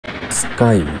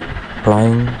sky,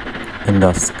 flying in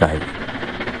the sky,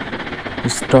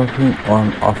 stopping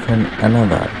one often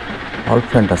another, all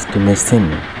fantastic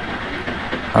machine,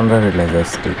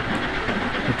 unrealistic.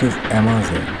 It is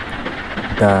amazing.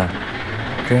 The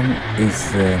train is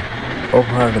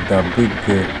over the big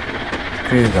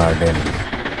tree garden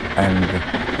and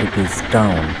it is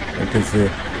down. It is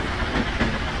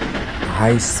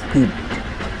high speed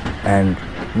and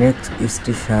next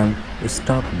station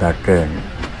stop the train.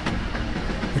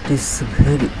 It is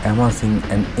very amazing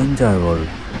and enjoyable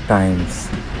times.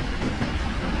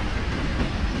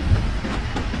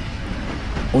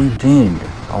 We need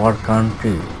our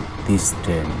country. This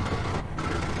train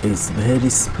is very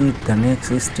speed. The next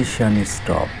station is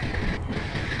stop,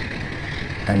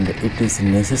 and it is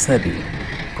necessary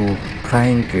to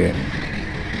flying train.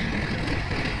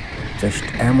 Just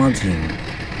imagine.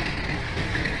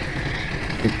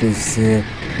 It is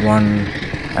one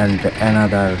and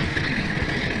another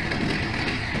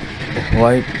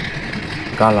white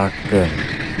color train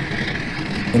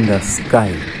in the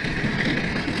sky.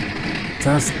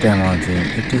 Just imagine,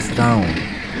 it is round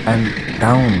and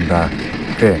down the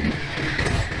train.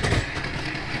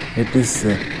 It is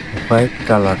a white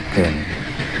color train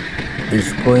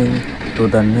is going to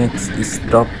the next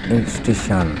stop in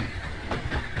station.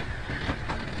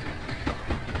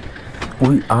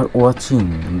 We are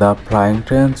watching the Flying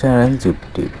Train channel Jeep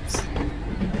Tips.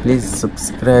 Please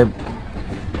subscribe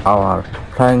our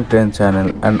Flying Train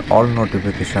channel and all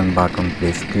notification button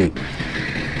please click.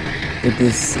 It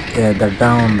is the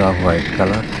down the white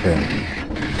color train.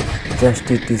 Just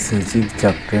it is a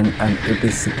zigzag train and it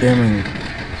is gaming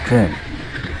train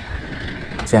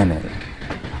channel.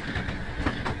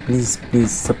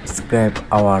 Please subscribe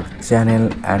our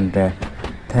channel and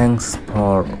thanks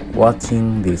for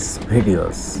watching these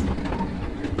videos.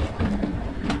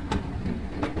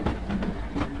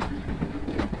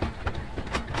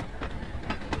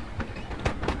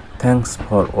 Thanks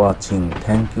for watching.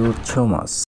 Thank you so much.